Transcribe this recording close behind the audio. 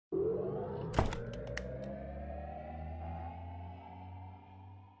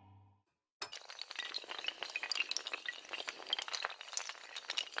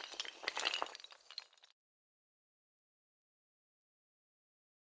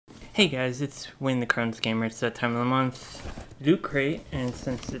Hey guys, it's Wynn the Crohn's Gamer. It's that time of the month, Lootcrate, and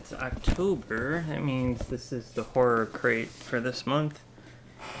since it's October, that means this is the horror crate for this month.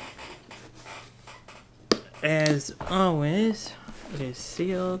 As always, it is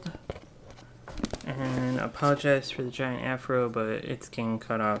sealed, and I apologize for the giant afro, but it's getting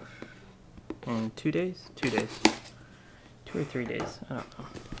cut off in 2 days? 2 days. 2 or 3 days, I don't know.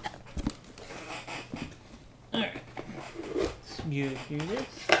 Alright, let's view through this.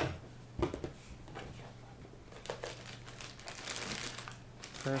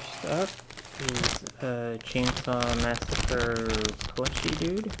 First up is a Chainsaw Massacre plushie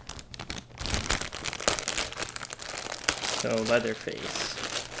dude. So Leatherface.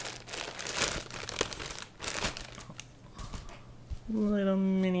 Little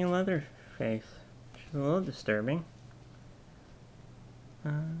mini Leatherface. Which is a little disturbing.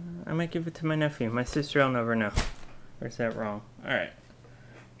 I might give it to my nephew. My sister will never know. Or is that wrong? Alright.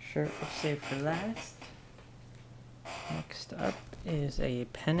 Shirt we'll save for last. Next up is a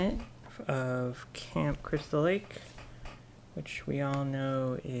pennant of Camp Crystal Lake, which we all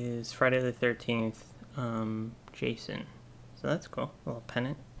know is Friday the 13th, Jason. So that's cool, a little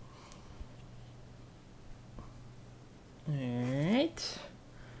pennant. Alright,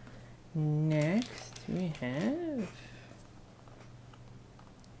 next we have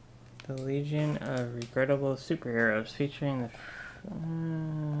the Legion of Regrettable Superheroes, featuring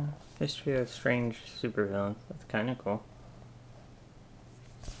the history of strange supervillains. That's kind of cool.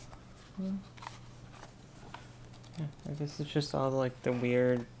 Yeah, I guess it's just all like the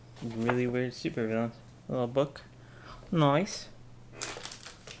weird, really weird supervillains. A little book. Nice.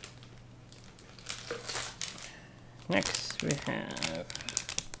 Next we have...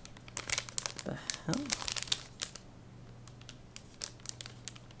 the hell?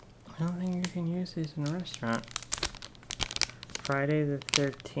 I don't think you can use these in a restaurant. Friday the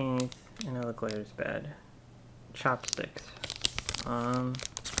 13th, and it looks like it's bad. Chopsticks.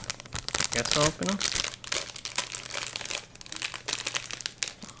 Guess I'll open them.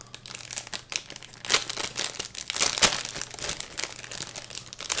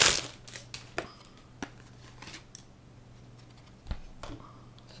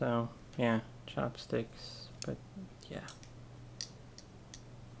 So, yeah, chopsticks, but yeah.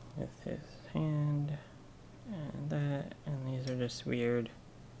 With his hand, and that, and these are just weird.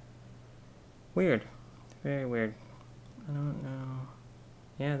 Weird. Very weird. I don't know.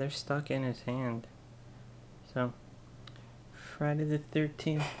 Yeah, they're stuck in his hand. So, Friday the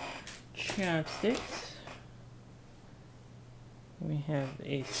 13th chopsticks. We have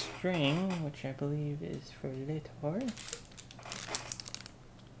a string, which I believe is for litter.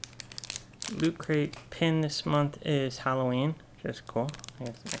 Loot Crate pin this month is Halloween, which is cool. I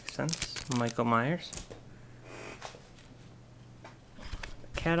guess it makes sense. Michael Myers.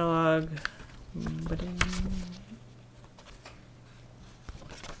 Catalog.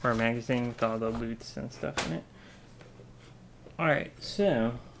 Or a magazine with all the loots and stuff in it. Alright,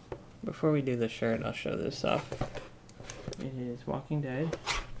 so before we do the shirt, I'll show this off. It is Walking Dead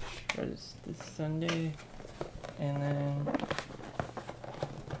for this Sunday, and then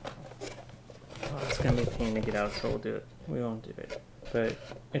it's gonna be a pain to get out, so we'll do it. We won't do it, but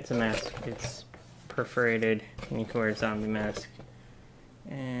it's a mask. It's perforated, and you can wear a zombie mask,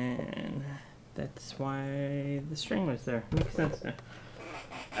 and that's why the string was there. Makes sense now.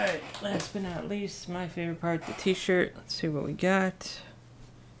 Alright, last but not least, my favorite part, the t-shirt. Let's see what we got.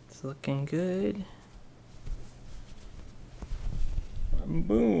 It's looking good.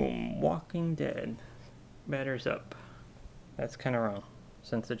 Boom! Walking Dead. Batters up. That's kind of wrong,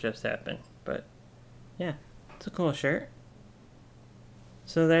 since it just happened. But, yeah, it's a cool shirt.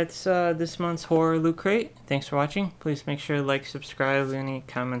 So that's this month's Horror Loot Crate. Thanks for watching. Please make sure to like, subscribe, leave any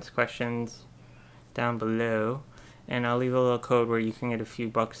comments, questions down below. And I'll leave a little code where you can get a few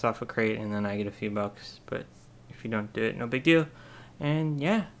bucks off a crate, and then I get a few bucks. But if you don't do it, no big deal. And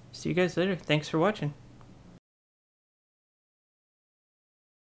yeah, see you guys later. Thanks for watching.